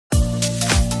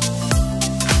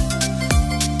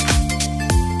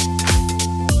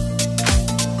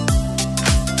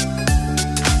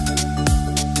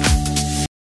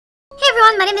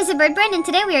everyone, my name is ZeBirdBrain and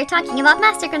today we are talking about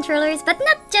master controllers, but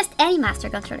not just any master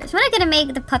controllers. We're not gonna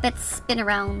make the puppets spin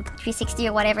around 360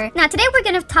 or whatever. Now today we're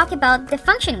gonna talk about the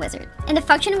function wizard. And the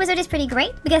function wizard is pretty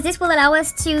great because this will allow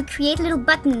us to create little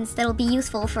buttons that will be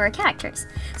useful for our characters.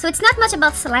 So it's not much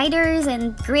about sliders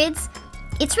and grids,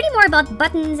 it's really more about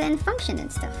buttons and function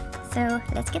and stuff. So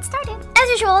let's get started. As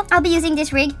usual, I'll be using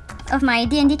this rig of my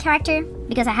D&D character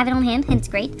because I have it on hand and it's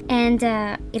great, and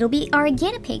it'll be our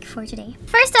guinea pig for today.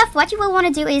 First off, what you will want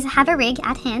to do is have a rig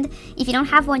at hand. If you don't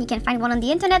have one, you can find one on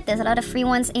the internet. There's a lot of free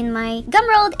ones in my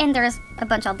Gumroad and there's a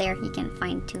bunch out there you can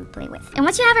find to play with. And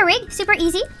once you have a rig, super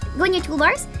easy, go in your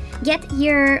toolbars, get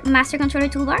your master controller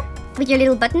toolbar with your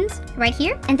little buttons right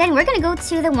here, and then we're gonna go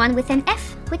to the one with an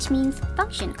F, which means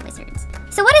function wizards.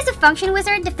 So what is a function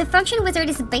wizard? The function wizard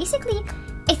is basically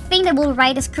a thing that will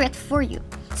write a script for you.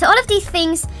 So all of these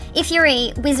things, if you're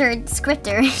a wizard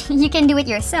scripter, you can do it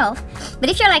yourself. But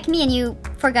if you're like me and you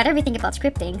forgot everything about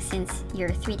scripting since your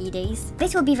 3D days,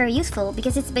 this will be very useful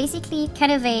because it's basically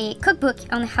kind of a cookbook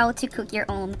on how to cook your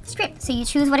own script. So you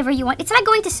choose whatever you want. It's like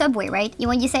going to Subway, right?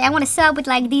 You say, I want a sub with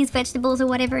like these vegetables or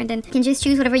whatever, and then you can just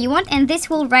choose whatever you want, and this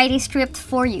will write a script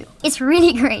for you. It's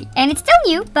really great. And it's still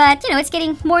new, but you know, it's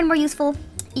getting more and more useful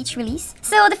each release.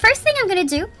 So the first thing I'm gonna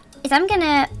do is I'm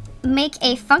gonna make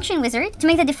a function wizard to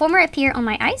make the deformer appear on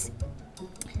my eyes,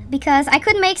 because I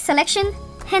could make selection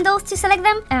handles to select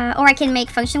them, or I can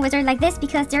make function wizard like this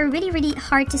because they're really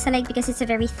hard to select because it's a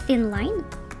very thin line.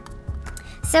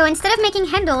 So instead of making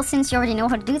handles, since you already know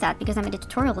how to do that because I made a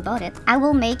tutorial about it, I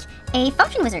will make a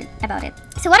function wizard about it.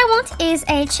 So what I want is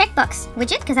a checkbox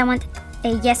widget because I want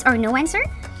a yes or no answer.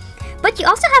 But you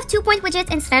also have 2-point widget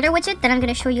and slider widget that I'm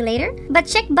going to show you later. But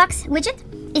checkbox widget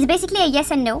is basically a yes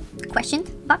and no question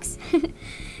box.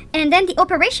 And then the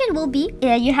operation will be,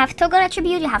 you have toggle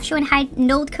attribute, you have show and hide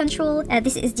node control.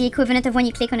 This is the equivalent of when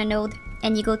you click on a node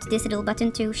and you go to this little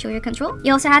button to show your control.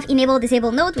 You also have enable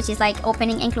disable node, which is like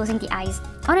opening and closing the eyes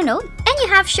on a node. And you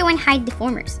have show and hide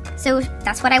deformers. So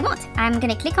that's what I want. I'm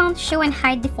going to click on show and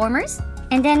hide deformers.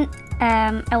 And then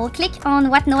I will click on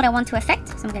what node I want to affect.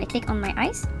 So I'm going to click on my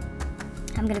eyes.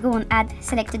 I'm going to go on add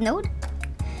selected node.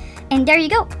 And there you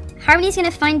go. Harmony is going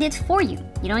to find it for you.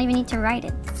 You don't even need to write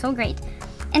it. It's so great.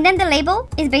 And then the label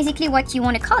is basically what you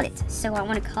want to call it. So I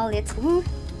want to call it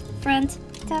front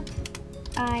top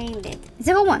eyelid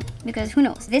 01, because who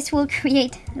knows? This will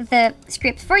create the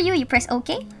script for you. You press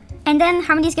OK. And then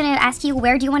Harmony is going to ask you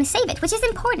where do you want to save it, which is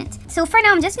important. So for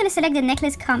now, I'm just going to select the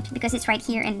necklace comp because it's right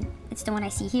here and it's the one I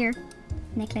see here.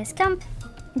 Necklace comp.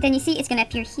 And then you see it's going to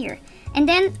appear here. And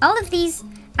then all of these,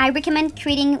 I recommend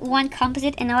creating one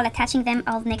composite and all attaching them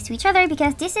all next to each other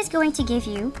because this is going to give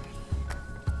you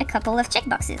a couple of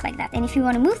checkboxes like that. And if you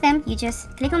want to move them, you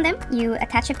just click on them, you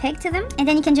attach a peg to them, and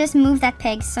then you can just move that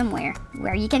peg somewhere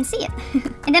where you can see it.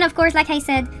 And then of course, like I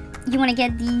said, you want to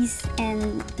get these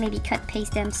and maybe cut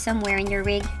paste them somewhere in your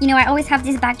rig. You know, I always have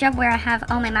this backdrop where I have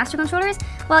all my master controllers.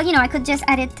 Well, you know, I could just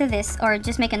add it to this or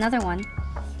just make another one.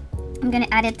 I'm gonna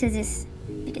add it to this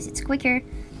because it's quicker.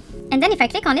 And then if I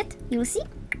click on it, you will see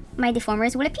my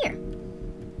deformers will appear.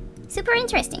 Super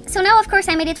interesting. So now, of course,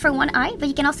 I made it for one eye, but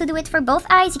you can also do it for both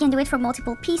eyes. You can do it for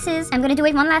multiple pieces. I'm going to do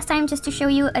it one last time just to show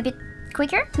you a bit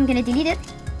quicker. I'm going to delete it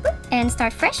and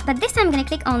start fresh. But this time, I'm going to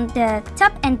click on the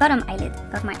top and bottom eyelid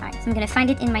of my eye. So I'm going to find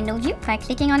it in my node view. By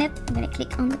clicking on it, I'm going to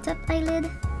click on the top eyelid.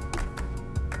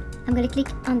 I'm going to click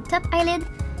on top eyelid,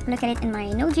 look at it in my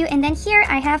node view. And then here,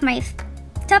 I have my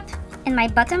top and my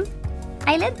bottom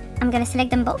eyelid. I'm going to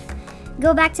select them both.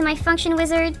 Go back to my function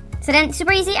wizard. So then,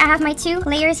 super easy, I have my two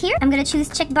layers here. I'm going to choose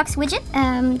checkbox widget.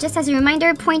 Just as a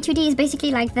reminder, point 2D is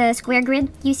basically like the square grid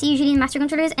you see usually in master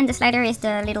controllers, and the slider is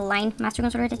the little line master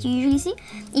controller that you usually see.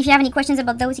 If you have any questions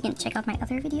about those, you can check out my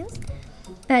other videos.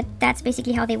 But that's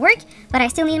basically how they work. But I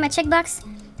still need my checkbox.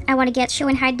 I want to get show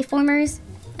and hide deformers.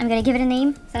 I'm going to give it a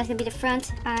name. So that's going to be the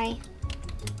front eye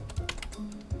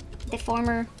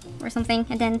deformer or something.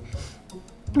 And then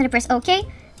I'm going to press OK.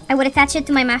 I would attach it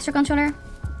to my master controller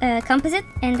composite,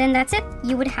 and then that's it.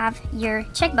 You would have your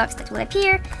checkbox that will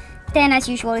appear. Then, as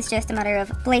usual, it's just a matter of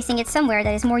placing it somewhere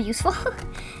that is more useful.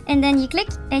 And then you click,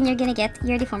 and you're gonna get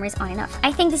your deformers on and off.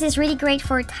 I think this is really great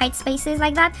for tight spaces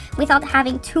like that, without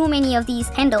having too many of these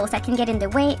handles that can get in the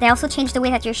way. They also change the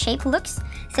way that your shape looks.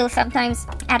 So sometimes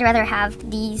I'd rather have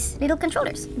these little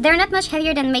controllers. They're not much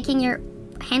heavier than making your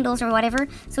handles or whatever,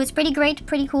 so it's pretty great,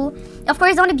 pretty cool. Of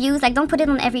course, don't abuse, like don't put it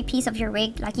on every piece of your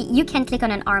rig. Like you can click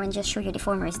on an arm and just show your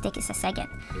deformers, take a second.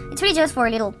 It's really just for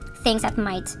little things that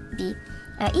might be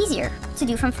easier to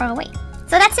do from far away.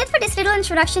 So that's it for this little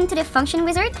introduction to the function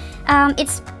wizard.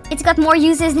 It's It's got more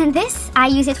uses than this. I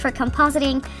use it for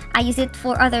compositing. I use it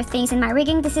for other things in my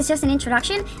rigging. This is just an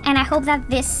introduction, and I hope that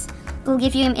this will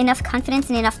give you enough confidence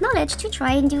and enough knowledge to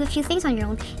try and do a few things on your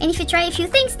own. And if you try a few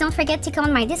things, don't forget to come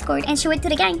on my Discord and show it to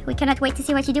the gang. We cannot wait to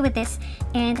see what you do with this.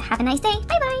 And have a nice day.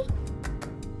 Bye bye!